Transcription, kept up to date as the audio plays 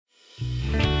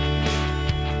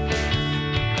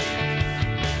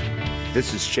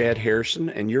This is Chad Harrison,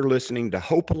 and you're listening to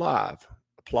Hope Alive,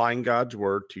 applying God's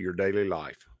Word to your daily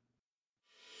life.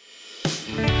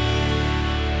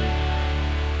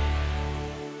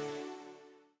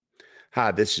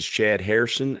 Hi, this is Chad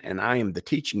Harrison, and I am the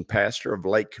teaching pastor of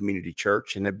Lake Community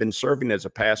Church and have been serving as a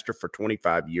pastor for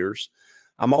 25 years.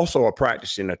 I'm also a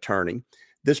practicing attorney.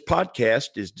 This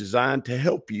podcast is designed to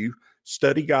help you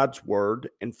study God's Word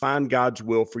and find God's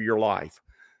will for your life.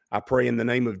 I pray in the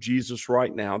name of Jesus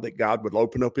right now that God would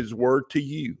open up His Word to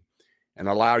you and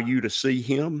allow you to see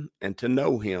Him and to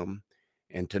know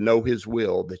His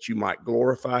will, that you might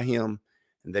glorify Him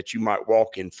and that you might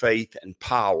walk in faith and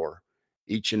power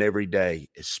each and every day,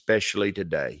 especially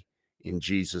today, in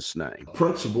Jesus' name. A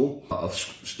principle of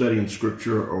studying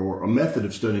Scripture, or a method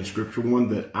of studying Scripture, one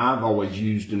that I've always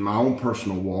used in my own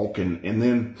personal walk, and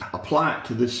then apply it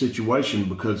to this situation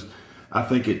because I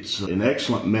think it's an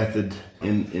excellent method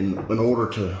in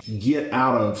order to get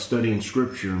out of studying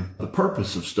Scripture the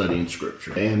purpose of studying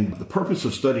Scripture. And the purpose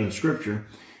of studying Scripture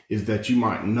is that you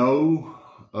might know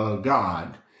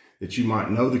God, that you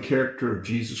might know the character of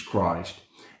Jesus Christ,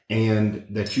 and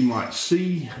that you might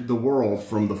see the world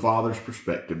from the Father's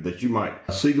perspective, that you might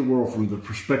see the world from the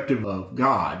perspective of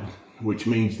God, which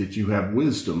means that you have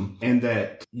wisdom, and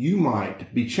that you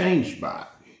might be changed by it.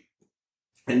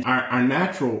 And our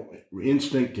natural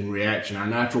instinct and reaction, our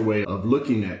natural way of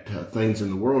looking at things in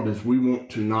the world is we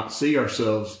want to not see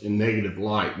ourselves in negative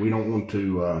light. We don't want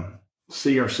to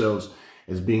see ourselves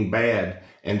as being bad.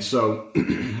 And so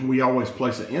we always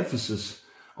place an emphasis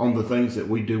on the things that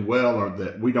we do well or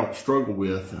that we don't struggle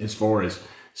with as far as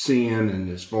sin and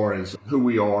as far as who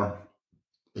we are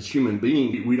as human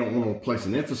beings. We don't want to place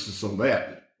an emphasis on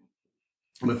that.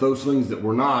 But those things that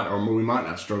we're not, or we might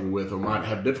not struggle with or might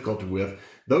have difficulty with,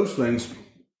 those things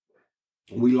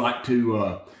we like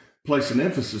to place an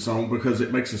emphasis on because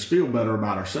it makes us feel better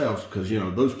about ourselves because,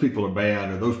 those people are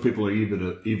bad, or those people are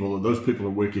evil, or those people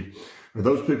are wicked, or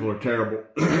those people are terrible.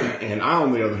 And I,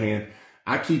 on the other hand,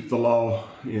 I keep the law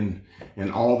in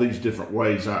all these different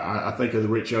ways. I think of the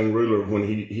rich young ruler when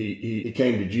he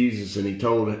came to Jesus and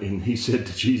he said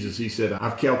to Jesus,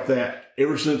 I've kept that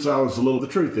ever since I was little. The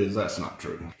truth is that's not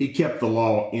true. He kept the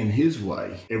law in his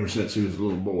way ever since he was a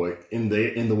little boy. In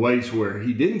the ways where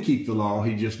he didn't keep the law,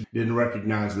 he just didn't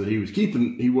recognize that he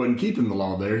wasn't keeping the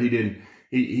law there.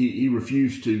 He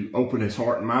refused to open his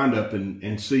heart and mind up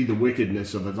and see the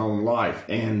wickedness of his own life.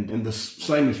 And the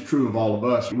same is true of all of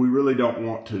us. We really don't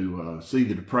want to see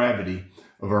the depravity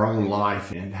of our own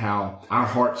life and how our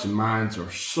hearts and minds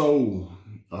are so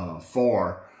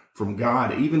far from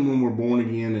God. Even when we're born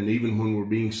again and even when we're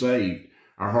being saved,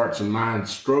 our hearts and minds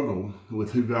struggle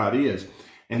with who God is.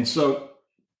 And so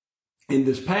in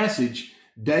this passage,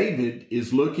 David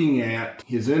is looking at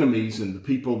his enemies and the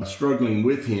people struggling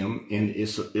with him, and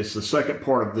it's the second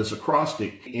part of this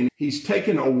acrostic. And he's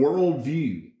taken a world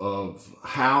view of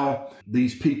how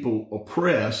these people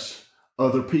oppress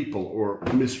other people or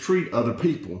mistreat other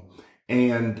people.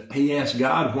 And he asks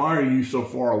God, why are you so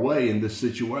far away in this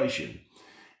situation?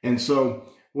 And so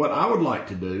what I would like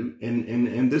to do,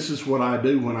 and this is what I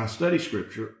do when I study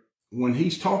Scripture, when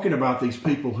he's talking about these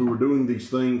people who are doing these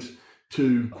things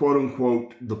to quote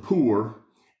unquote the poor,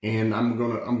 and I'm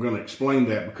gonna explain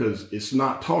that because it's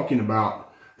not talking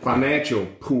about financial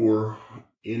poor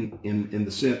in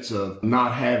the sense of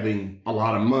not having a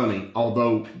lot of money,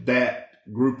 although that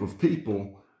group of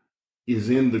people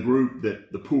is in the group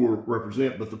that the poor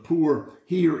represent. But the poor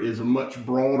here is a much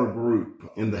broader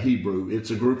group in the Hebrew.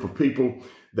 It's a group of people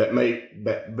that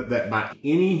by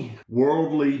any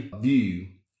worldly view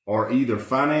are either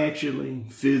financially,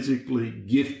 physically,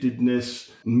 giftedness,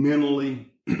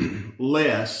 mentally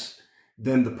less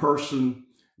than the person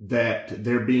that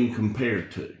they're being compared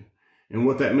to. And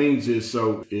what that means is,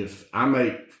 so if I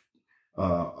make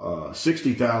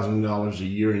 $60,000 a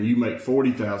year and you make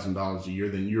 $40,000 a year,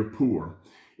 then you're poor.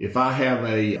 If I have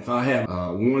a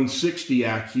 160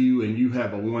 IQ and you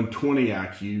have a 120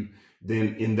 IQ,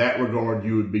 then in that regard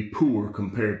you would be poor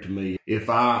compared to me. If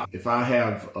I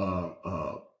have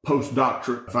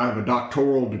postdoctorate, if I have a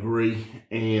doctoral degree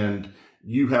and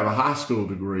you have a high school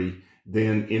degree,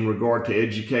 then in regard to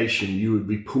education, you would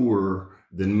be poorer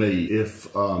than me.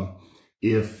 If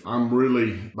I'm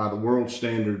really, by the world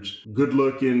standards, good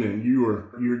looking and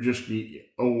you're just the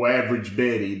average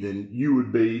Betty, then you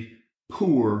would be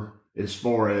poor as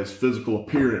far as physical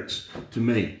appearance to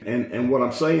me. And what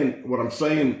I'm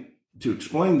saying to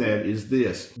explain that is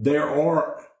this: there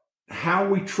are how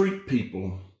we treat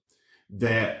people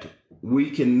that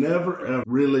we can never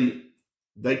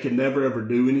they can never ever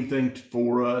do anything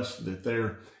for us, that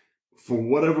they're, for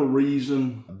whatever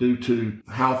reason, due to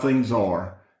how things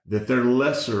are, that they're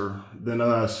lesser than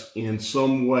us in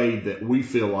some way that we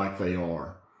feel like they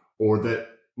are, or that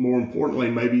more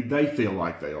importantly, maybe they feel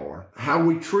like they are. How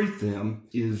we treat them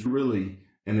is really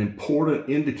an important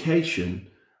indication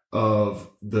of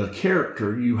the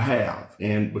character you have.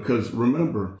 And because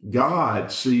remember, God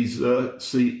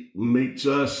meets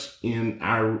us in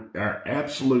our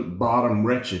absolute bottom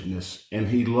wretchedness, and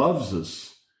he loves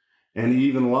us, and he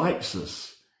even likes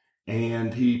us,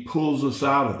 and he pulls us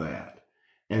out of that.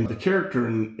 And the character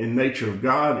and nature of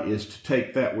God is to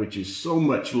take that which is so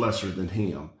much lesser than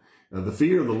him. Now, the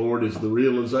fear of the Lord is the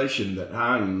realization that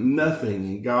I'm nothing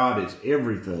and God is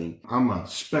everything. I'm a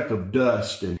speck of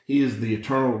dust, and he is the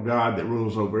eternal God that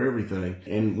rules over everything.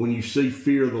 And when you see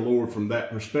fear of the Lord from that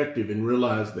perspective and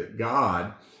realize that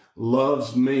God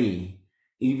loves me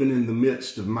even in the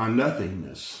midst of my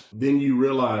nothingness, then you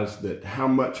realize that how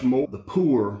much more the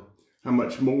poor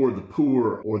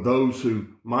or those who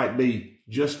might be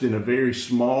just in a very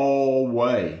small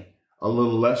way a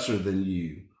little lesser than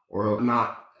you, or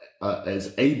not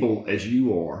as able as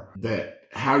you are, that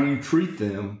how you treat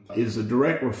them is a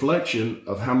direct reflection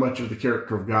of how much of the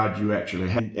character of God you actually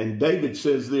have. And David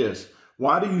says this,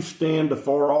 "Why do you stand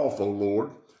afar off, O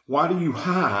Lord? Why do you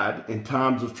hide in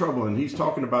times of trouble?" And he's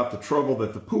talking about the trouble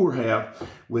that the poor have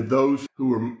with those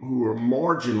who are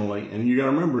marginally, and you got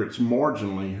to remember it's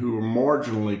marginally, who are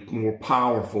marginally more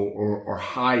powerful or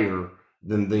higher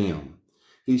than them.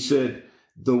 He said,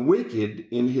 "The wicked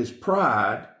in his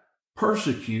pride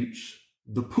persecutes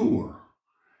the poor."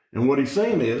 And what he's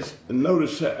saying is, and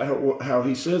notice how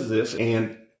he says this,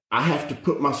 and I have to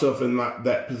put myself in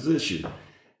that position.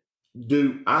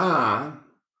 When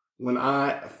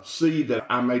I see that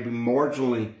I may be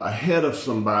marginally ahead of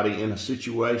somebody in a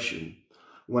situation,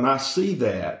 when I see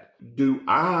that, do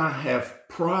I have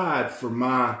pride for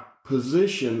my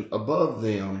position above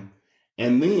them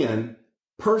and then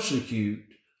persecute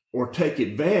or take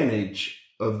advantage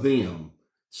of them?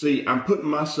 See, I'm putting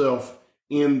myself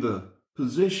in the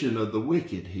position of the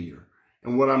wicked here.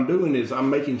 And what I'm doing is I'm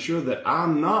making sure that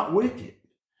I'm not wicked,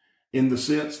 in the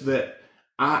sense that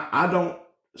I don't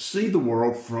see the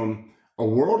world from a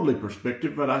worldly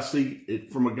perspective, but I see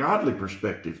it from a godly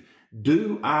perspective.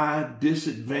 Do I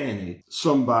disadvantage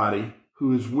somebody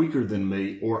who is weaker than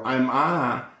me, or am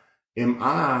I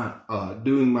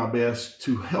doing my best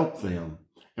to help them?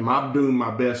 Am I doing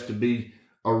my best to be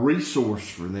a resource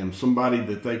for them, somebody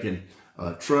that they can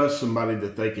trust, somebody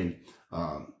that they can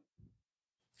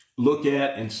look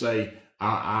at and say,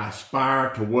 I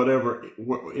aspire to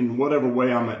in whatever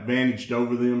way I'm advantaged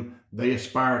over them, they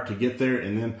aspire to get there.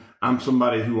 And then I'm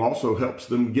somebody who also helps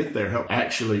them get there, help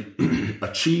actually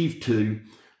achieve to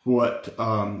what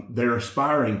they're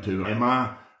aspiring to. Am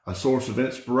I a source of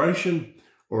inspiration,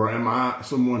 or am I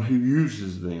someone who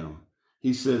uses them?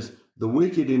 He says, "The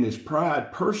wicked in his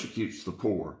pride persecutes the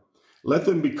poor. Let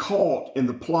them be caught in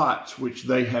the plots which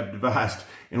they have devised."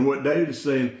 And what David is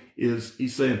saying is,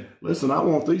 he's saying, listen, I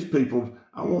want these people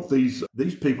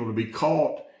to be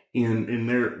caught in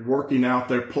their working out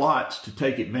their plots to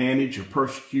take advantage or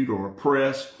persecute or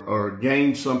oppress or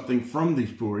gain something from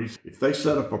these poor. If they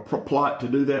set up a plot to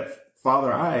do that,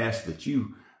 Father, I ask that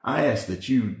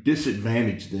you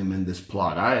disadvantage them in this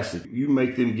plot. I ask that you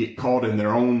make them get caught in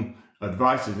their own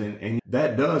advices. And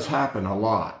that does happen a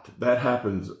lot. That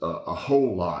happens a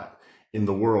whole lot in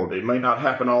the world. It may not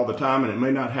happen all the time, and it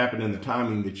may not happen in the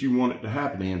timing that you want it to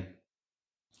happen in.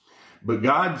 But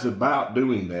God's about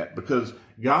doing that, because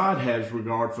God has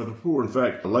regard for the poor. In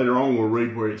fact, later on we'll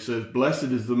read where it says, "Blessed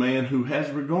is the man who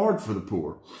has regard for the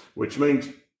poor," which means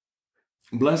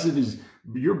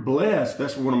you're blessed.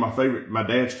 That's one of my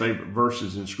dad's favorite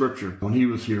verses in scripture when he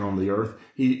was here on the earth.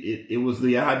 It was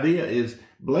the idea is,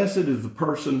 blessed is the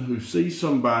person who sees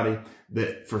somebody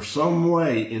that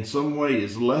in some way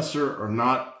is lesser or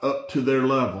not up to their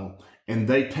level, and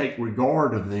they take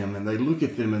regard of them, and they look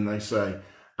at them and they say,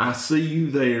 I see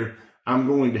you there. I'm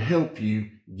going to help you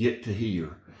get to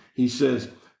here. He says,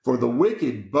 "For the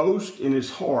wicked boast in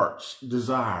his heart's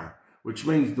desire," which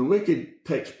means the wicked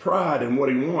takes pride in what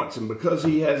he wants. And because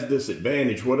he has this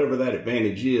advantage, whatever that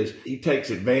advantage is, he takes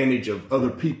advantage of other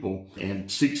people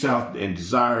and seeks out and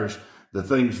desires the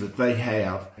things that they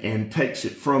have and takes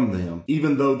it from them,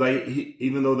 even though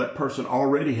that person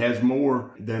already has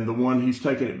more than the one he's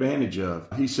taken advantage of.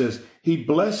 He says, he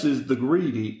blesses the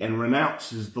greedy and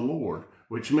renounces the Lord,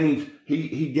 which means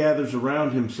he gathers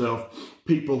around himself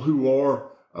people who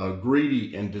are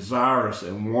greedy and desirous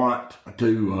and want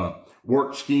to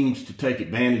work schemes to take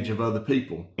advantage of other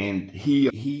people. And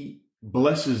he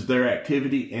blesses their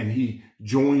activity, and he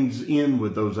joins in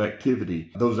with those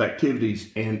activities.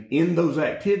 And in those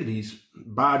activities,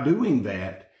 by doing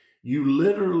that, you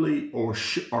literally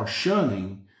are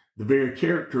shunning the very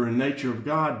character and nature of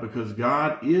God, because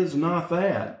God is not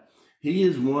that. He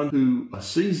is one who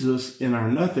sees us in our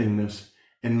nothingness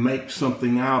and makes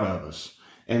something out of us.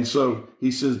 And so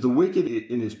he says the wicked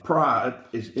in his pride,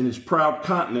 in his proud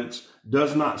countenance,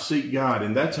 does not seek God.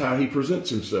 And that's how he presents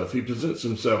himself. He presents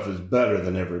himself as better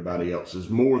than everybody else, as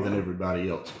more than everybody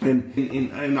else. And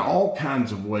in all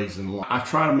kinds of ways in life, I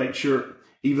try to make sure,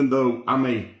 even though I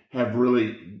may have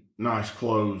really nice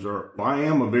clothes, or I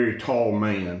am a very tall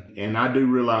man, and I do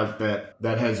realize that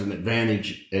has an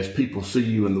advantage as people see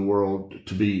you in the world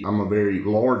I'm a very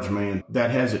large man.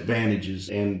 That has advantages,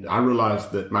 and I realize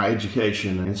that my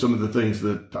education and some of the things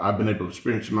that I've been able to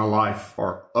experience in my life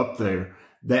are up there.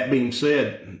 That being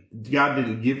said, God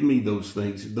didn't give me those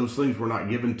things. Those things were not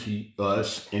given to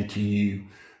us and to you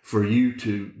for you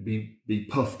to be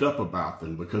puffed up about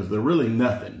them, because they're really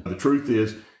nothing. The truth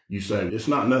is, you say, it's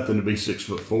not nothing to be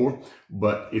 6'4",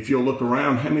 but if you'll look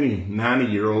around, how many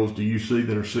 90-year-olds do you see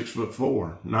that are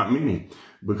 6'4"? Not many,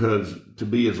 because to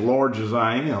be as large as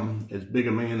I am, as big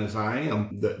a man as I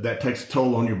am, that takes a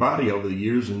toll on your body over the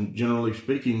years. And generally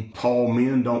speaking, tall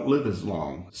men don't live as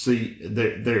long. See,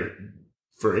 they're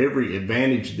for every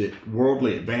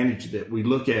worldly advantage that we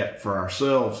look at for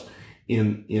ourselves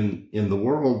in the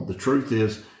world, the truth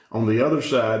is, on the other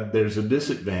side, there's a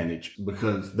disadvantage,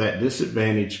 because that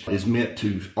disadvantage is meant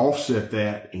to offset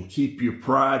that and keep your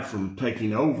pride from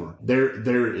taking over.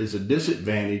 There is a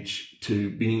disadvantage to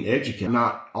being educated.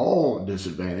 Not all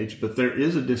disadvantage, but there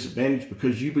is a disadvantage,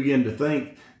 because you begin to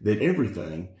think that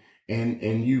everything,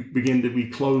 and you begin to be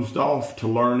closed off to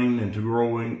learning and to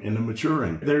growing and to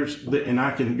maturing. And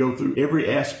I can go through every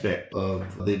aspect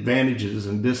of the advantages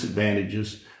and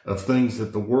disadvantages of things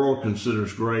that the world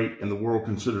considers great and the world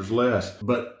considers less.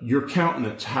 But your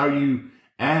countenance, how you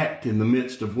act in the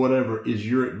midst of whatever is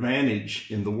your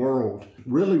advantage in the world,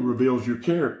 really reveals your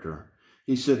character.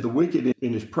 He said the wicked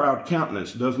in his proud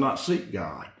countenance does not seek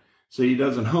God. See, he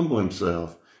doesn't humble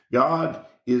himself. God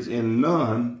is in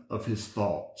none of his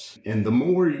thoughts. And the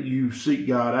more you seek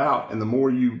God out and the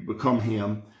more you become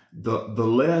him, the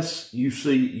less you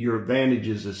see your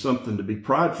advantages as something to be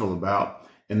prideful about.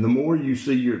 And the more you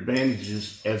see your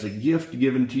advantages as a gift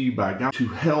given to you by God to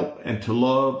help and to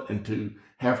love and to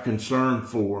have concern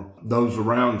for those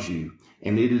around you.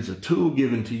 And it is a tool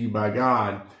given to you by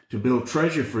God to build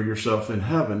treasure for yourself in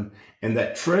heaven. And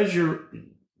that treasure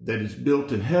that is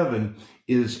built in heaven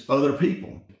is other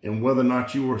people, and whether or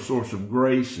not you are a source of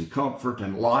grace and comfort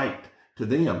and light to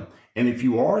them. And if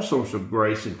you are a source of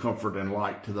grace and comfort and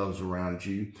light to those around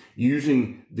you,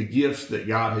 using the gifts that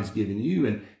God has given you,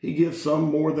 and he gives some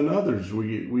more than others.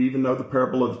 We even know the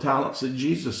parable of the talents that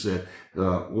Jesus said,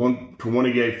 to one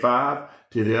he gave 5,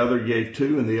 to the other he gave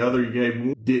 2, and the other he gave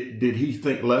 1. Did he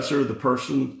think lesser of the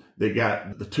person that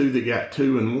got the 2 that got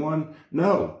 2 and 1?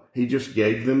 No, he just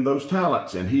gave them those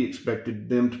talents, and he expected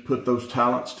them to put those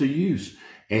talents to use.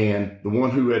 And the one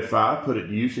who had 5 put it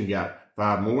to use and got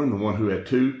 5 more, and the one who had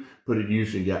 2 put it to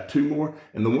use and got 2 more.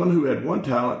 And the one who had 1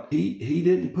 talent, he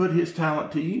didn't put his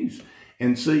talent to use.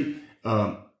 And see,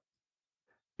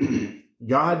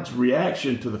 God's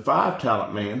reaction to the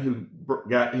 5-talent man who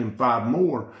got him 5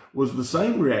 more was the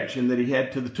same reaction that he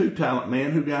had to the 2-talent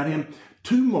man who got him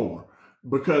 2 more.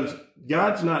 Because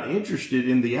God's not interested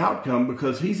in the outcome,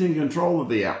 because he's in control of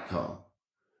the outcome.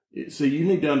 See, you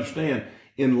need to understand,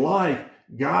 in life,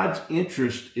 God's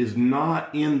interest is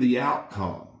not in the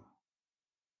outcome.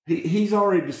 He's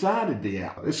already decided the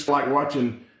outcome. It's like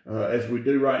watching, as we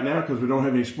do right now, because we don't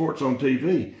have any sports on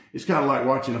TV. It's kind of like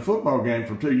watching a football game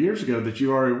from 2 years ago that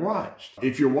you already watched.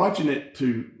 If you're watching it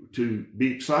to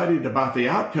be excited about the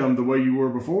outcome the way you were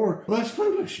before, well, that's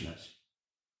foolishness.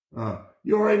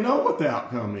 You already know what the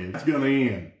outcome is. It's going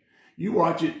to end. You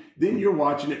watch it, then you're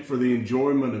watching it for the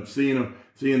enjoyment of seeing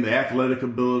the athletic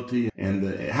ability and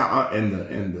the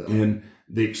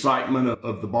excitement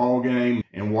of the ball game,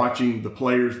 and watching the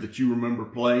players that you remember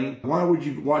playing. Why would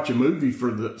you watch a movie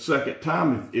for the second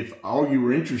time if all you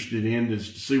were interested in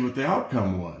is to see what the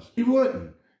outcome was? You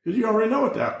wouldn't, because you already know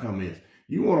what the outcome is.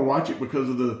 You want to watch it because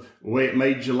of the way it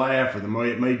made you laugh, or the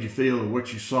way it made you feel, or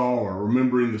what you saw, or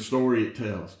remembering the story it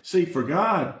tells. See, for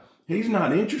God, he's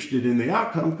not interested in the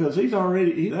outcome, because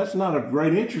that's not of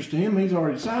great interest to him. He's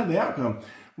already decided the outcome.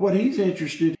 What he's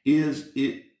interested in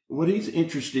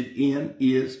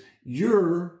is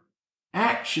your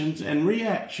actions and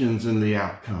reactions in the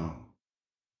outcome.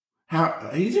 How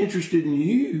he's interested in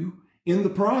you in the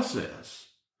process.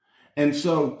 And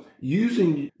so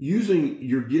using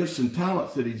your gifts and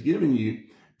talents that he's given you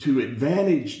to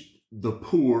advantage the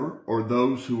poor, or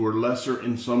those who are lesser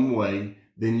in some way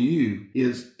than you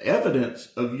is evidence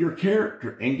of your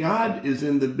character. And God is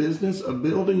in the business of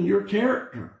building your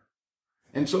character.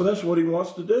 And so that's what he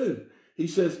wants to do. He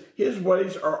says his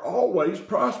ways are always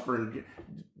prospering.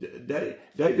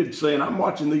 David's saying, I'm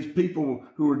watching these people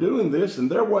who are doing this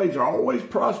and their ways are always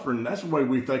prospering. That's the way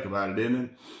we think about it, isn't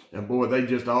it? And boy, they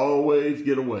just always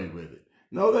get away with it.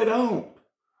 No, they don't.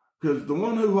 Because the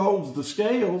one who holds the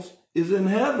scales is in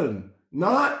heaven,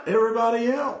 not everybody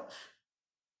else.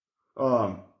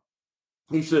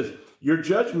 He says, your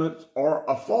judgments are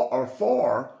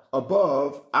far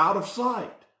above, out of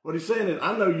sight. What he's saying is,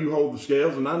 I know you hold the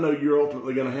scales and I know you're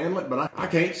ultimately going to handle it, but I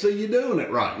can't see you doing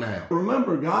it right now.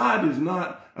 Remember, God is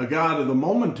not a God of the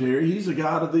momentary. He's a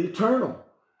God of the eternal.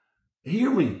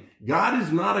 Hear me. God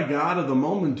is not a God of the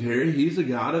momentary. He's a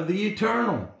God of the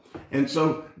eternal. And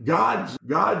so God's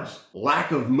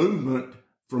lack of movement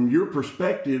from your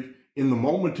perspective in the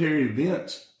momentary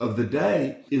events of the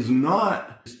day is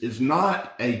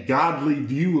not a godly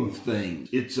view of things.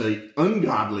 It's an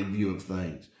ungodly view of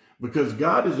things. Because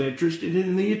God is interested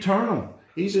in the eternal.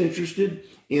 He's interested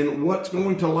in what's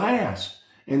going to last.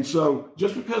 And so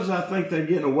just because I think they're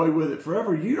getting away with it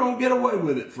forever, you don't get away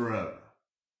with it forever.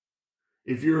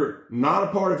 If you're not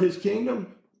a part of his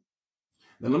kingdom,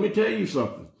 then let me tell you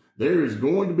something. There is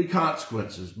going to be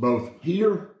consequences, both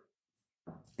here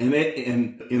and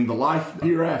in the life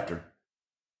hereafter.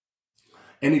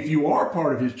 And if you are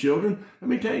part of his children, let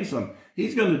me tell you something.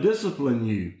 He's going to discipline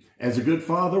you as a good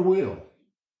father will.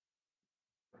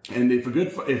 And if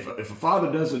a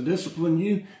father doesn't discipline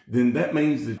you, then that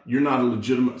means that you're not a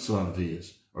legitimate son of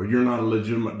his, or you're not a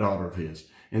legitimate daughter of his.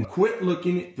 And quit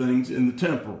looking at things in the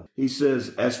temporal. He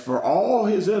says, as for all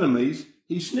his enemies,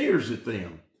 he sneers at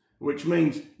them, which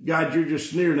means, God, you're just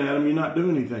sneering at him. You're not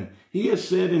doing anything. He has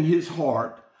said in his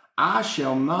heart, I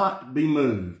shall not be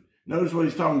moved. Notice what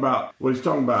he's talking about.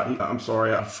 I'm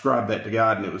sorry, I ascribed that to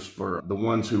God, and it was for the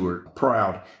ones who were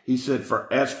proud. He said,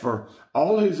 as for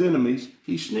all his enemies,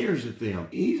 he sneers at them.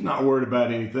 He's not worried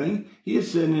about anything. He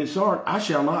has said in his heart, I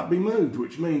shall not be moved,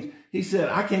 which means he said,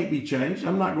 I can't be changed.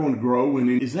 I'm not going to grow.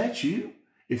 Is that you?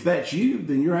 If that's you,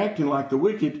 then you're acting like the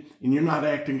wicked and you're not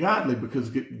acting godly,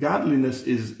 because godliness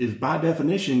is by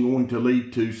definition going to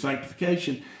lead to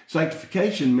sanctification.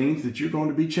 Sanctification means that you're going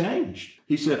to be changed.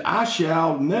 He said, I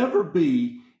shall never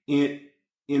be in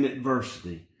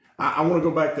adversity. I want to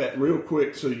go back to that real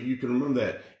quick so you can remember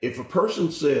that. If a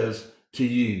person says to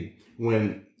you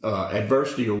when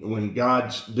adversity or when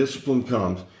God's discipline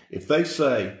comes, if they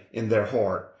say in their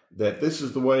heart, that this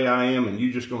is the way I am and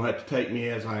you're just going to have to take me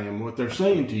as I am, what they're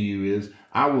saying to you is,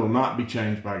 I will not be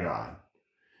changed by God.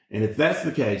 And if that's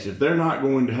the case, if they're not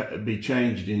going to be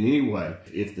changed in any way,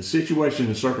 if the situation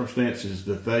and circumstances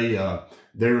that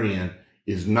they're in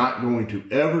is not going to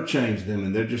ever change them,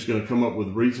 and they're just going to come up with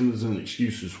reasons and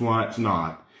excuses why it's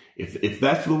not, if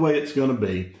that's the way it's going to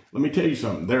be, let me tell you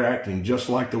something, they're acting just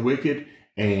like the wicked,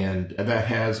 and that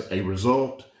has a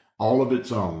result all of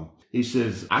its own. He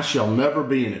says, I shall never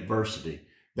be in adversity.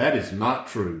 That is not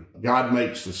true. God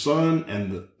makes the sun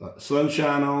and the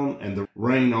sunshine on and the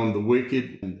rain on the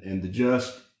wicked and the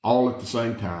just all at the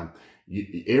same time.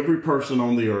 Every person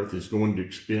on the earth is going to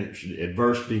experience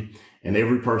adversity, and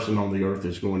every person on the earth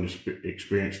is going to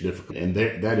experience difficulty. And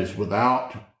that is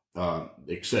without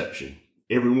exception.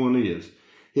 Everyone is.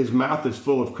 His mouth is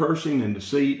full of cursing and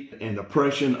deceit, and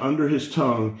oppression under his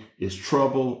tongue is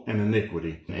trouble and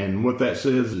iniquity. And what that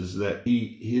says is that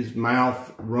his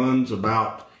mouth runs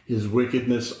about his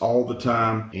wickedness all the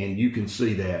time, and you can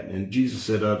see that. And Jesus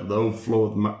said, out of the overflow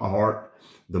of the heart,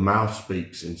 the mouth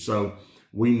speaks. And so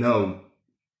we know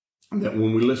that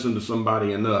when we listen to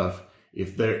somebody enough,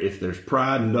 if there's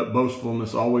pride and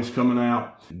boastfulness always coming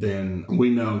out, then we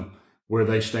know where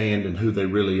they stand and who they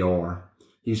really are.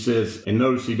 He says, and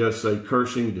notice he does say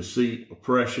cursing, deceit,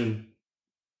 oppression,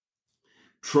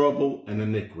 trouble, and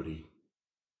iniquity.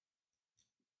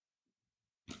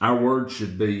 Our words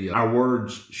should be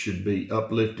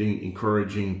uplifting,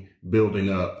 encouraging,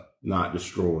 building up, not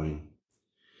destroying.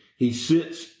 He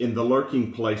sits in the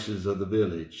lurking places of the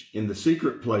village. In the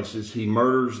secret places, he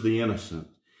murders the innocent.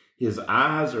 His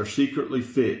eyes are secretly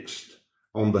fixed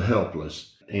on the helpless.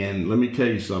 And let me tell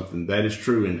you something, that is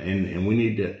true. And we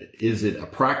need to, is it a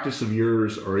practice of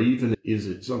yours, or even is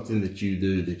it something that you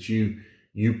do, that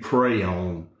you prey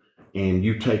on and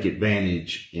you take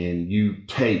advantage and you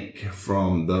take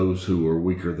from those who are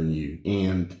weaker than you,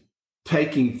 and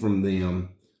taking from them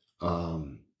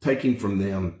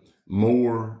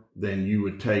more than you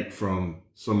would take from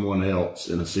someone else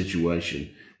in a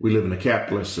situation we live in a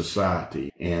capitalist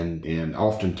society, and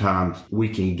oftentimes we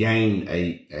can gain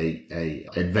a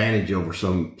advantage over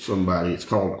somebody. It's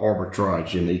called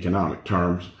arbitrage in economic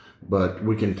terms, but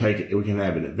we can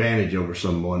have an advantage over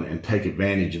someone and take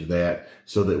advantage of that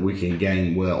so that we can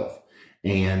gain wealth.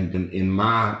 And in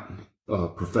my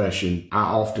profession,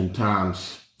 I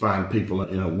oftentimes find people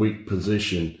in a weak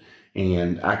position,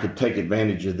 and I could take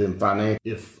advantage of them financially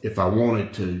if I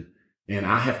wanted to. And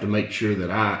I have to make sure that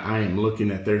I am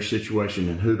looking at their situation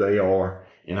and who they are,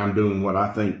 and I'm doing what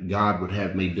I think God would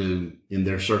have me do in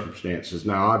their circumstances.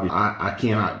 Now, obviously, I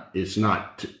cannot, it's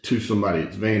not to somebody's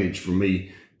advantage for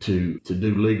me to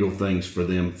do legal things for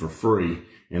them for free.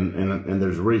 And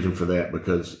there's a reason for that,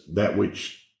 because that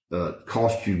which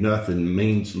costs you nothing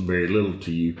means very little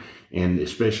to you. And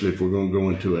especially if we're going to go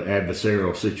into an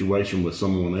adversarial situation with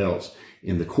someone else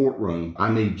in the courtroom,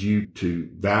 I need you to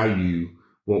value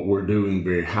what we're doing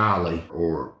very highly,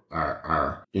 or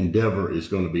our endeavor is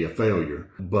going to be a failure.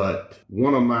 But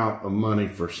one amount of money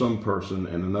for some person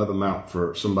and another amount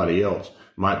for somebody else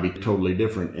might be totally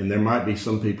different. And there might be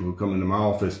some people who come into my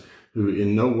office who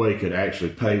in no way could actually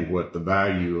pay what the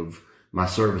value of my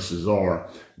services are,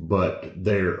 but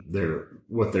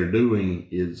what they're doing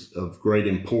is of great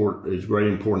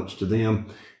importance to them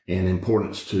and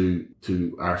importance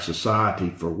to our society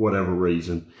for whatever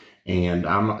reason. And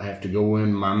I might have to go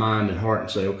in my mind and heart and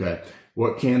say, okay,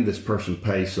 what can this person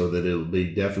pay so that it'll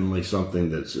be definitely something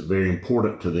that's very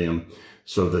important to them,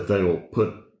 so that they will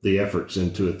put the efforts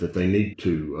into it that they need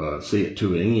to see it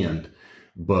to an end.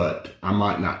 But I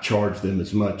might not charge them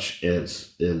as much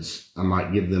as I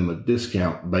might give them a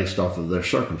discount based off of their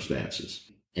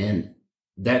circumstances. And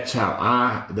that's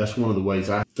one of the ways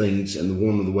and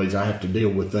one of the ways I have to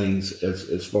deal with things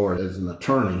as far as an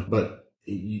attorney. But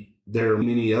there are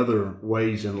many other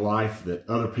ways in life that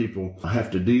other people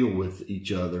have to deal with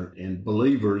each other, and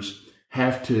believers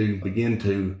have to begin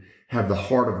to have the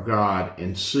heart of God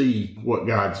and see what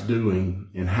God's doing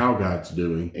and how God's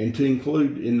doing. And to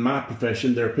include in my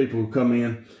profession, there are people who come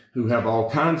in who have all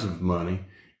kinds of money,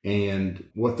 and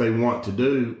what they want to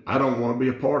do, I don't want to be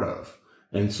a part of.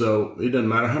 And so it doesn't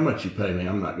matter how much you pay me,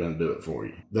 I'm not going to do it for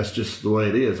you. That's just the way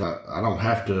it is. I don't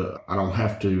have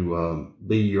to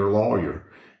be your lawyer.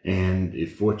 And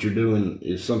if what you're doing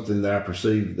is something that I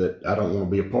perceive that I don't want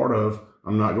to be a part of,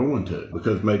 I'm not going to,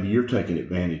 because maybe you're taking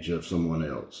advantage of someone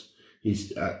else. You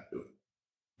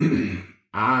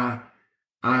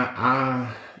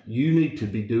need to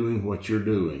be doing what you're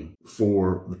doing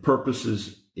for the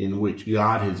purposes in which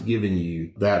God has given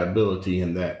you that ability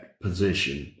and that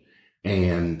position,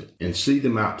 and see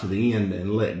them out to the end,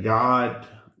 and let God,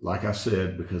 like I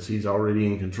said, because he's already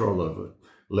in control of it,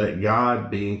 let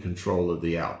God be in control of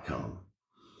the outcome.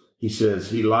 He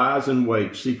says, he lies in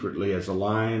wait secretly as a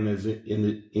lion is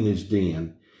in his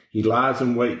den. He lies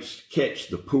in wait to catch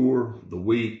the poor, the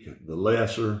weak, the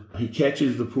lesser. He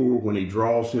catches the poor when he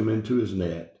draws him into his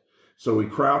net. So he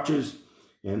crouches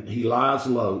and he lies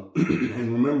low.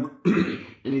 And remember,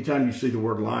 anytime you see the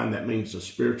word lion, that means a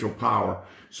spiritual power.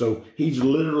 So he's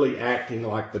literally acting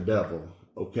like the devil,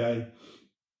 okay?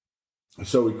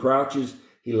 So he crouches,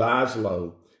 he lies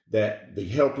low, that the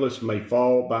helpless may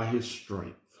fall by his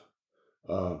strength.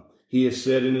 He has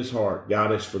said in his heart,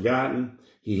 God has forgotten.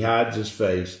 He hides his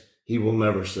face. He will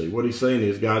never see. What he's saying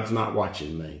is, God's not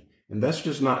watching me. And that's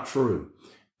just not true.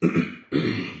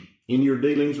 In your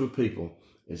dealings with people,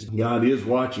 as God is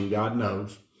watching, God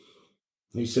knows.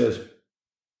 He says,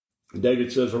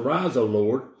 David says, arise, O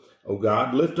Lord, O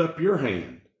God, lift up your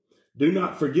hand. Do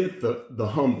not forget the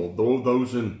humble,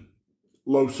 those in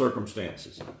low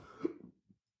circumstances.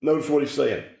 Notice what he's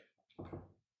saying.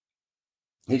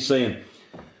 He's saying,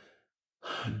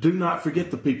 do not forget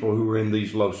the people who are in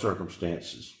these low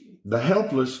circumstances. The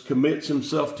helpless commits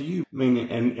himself to you.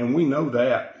 Meaning, and we know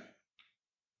that.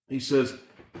 He says,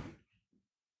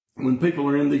 when people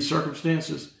are in these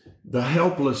circumstances, the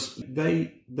helpless,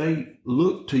 they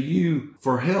look to you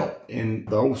for help. And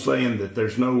the old saying that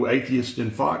there's no atheist in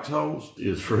foxholes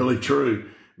is really true,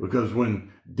 because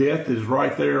when death is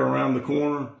right there around the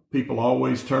corner, people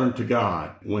always turn to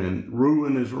God. When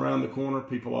ruin is around the corner,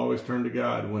 people always turn to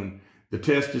God. When the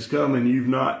test is coming, you've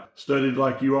not studied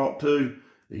like you ought to,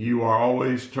 you are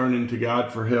always turning to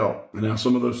God for help. Now,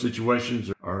 some of those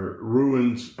situations are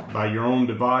ruins by your own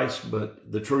device,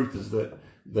 but the truth is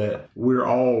that we're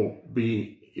all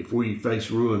if we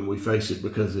face ruin, we face it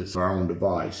because it's our own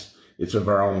device. It's of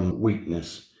our own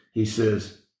weakness. He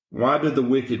says, why did the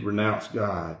wicked renounce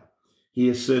God? He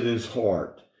has said in his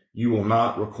heart, you will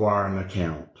not require an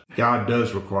account. God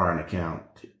does require an account.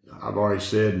 I've already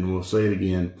said, and we'll say it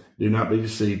again, do not be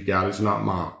deceived. God is not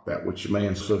mocked. That which a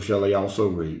man sow shall he also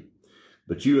reap.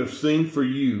 But you have seen, for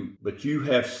you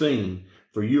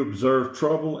observe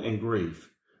trouble and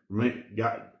grief.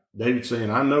 God, David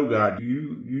saying, I know, God,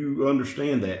 you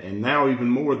understand that. And now even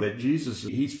more that Jesus,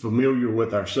 he's familiar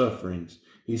with our sufferings.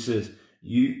 He says,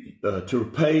 to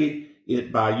repay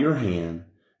it by your hand,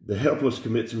 the helpless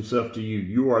commits himself to you.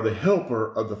 You are the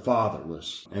helper of the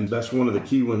fatherless. And that's one of the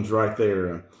key ones right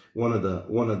there. One of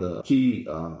the key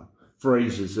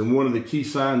phrases, and one of the key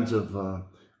signs of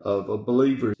a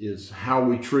believer is how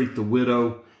we treat the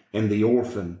widow and the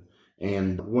orphan.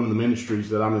 And one of the ministries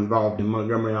that I'm involved in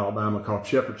Montgomery, Alabama, called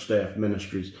Shepherd Staff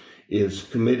Ministries, is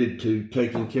committed to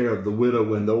taking care of the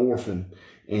widow and the orphan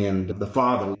and the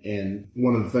father. And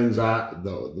one of the things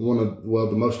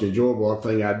the most enjoyable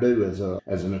thing I do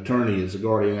as an attorney, as a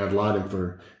guardian ad litem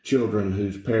for children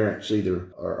whose parents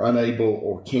either are unable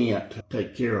or can't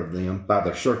take care of them by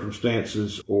their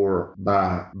circumstances or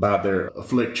by their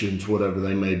afflictions, whatever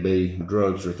they may be,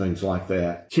 drugs or things like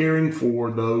that. Caring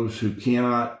for those who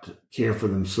cannot care for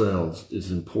themselves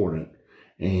is important.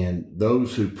 And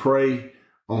those who prey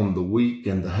on the weak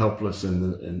and the helpless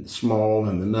and the small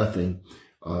and the nothing,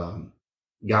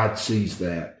 God sees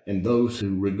that. And those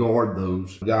who regard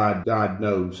those, God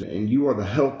knows. And you are the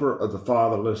helper of the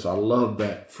fatherless. I love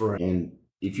that phrase. And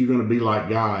if you're going to be like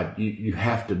God, you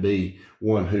have to be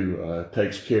one who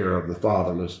takes care of the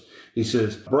fatherless. He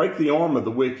says, break the arm of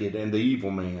the wicked and the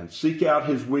evil man. Seek out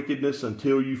his wickedness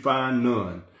until you find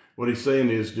none. What he's saying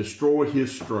is destroy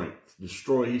his strength.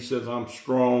 He says, I'm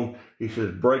strong. He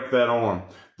says, break that arm.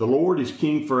 The Lord is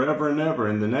king forever and ever,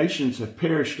 and the nations have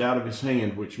perished out of his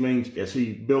hand, which means as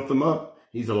he built them up,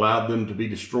 he's allowed them to be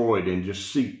destroyed and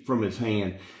just seep from his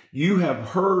hand. You have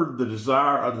heard the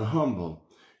desire of the humble.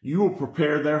 You will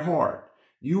prepare their heart.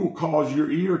 You will cause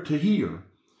your ear to hear,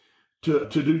 to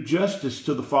do justice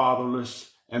to the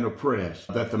fatherless and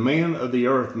oppressed, that the man of the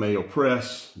earth may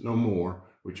oppress no more,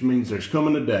 which means there's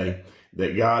coming a day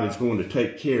that God is going to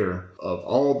take care of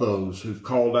all those who've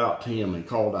called out to him and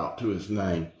called out to his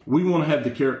name. We want to have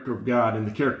the character of God, and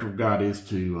the character of God is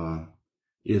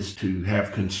to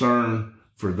have concern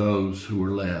for those who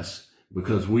are less,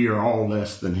 because we are all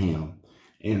less than him.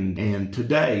 And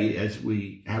today, as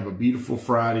we have a beautiful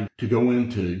Friday to go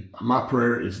into, my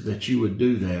prayer is that you would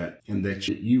do that, and that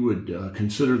you would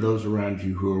consider those around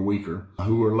you who are weaker,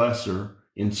 who are lesser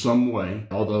in some way,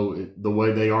 although the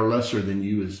way they are lesser than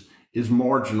you is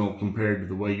marginal compared to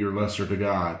the way you're lesser to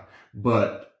God.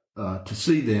 But to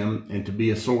see them and to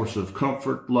be a source of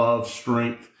comfort, love,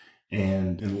 strength,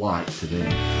 and light to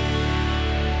them.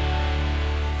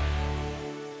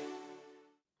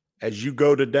 As you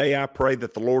go today, I pray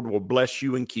that the Lord will bless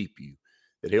you and keep you,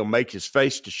 that he'll make his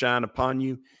face to shine upon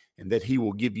you, and that he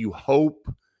will give you hope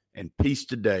and peace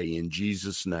today in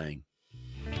Jesus' name.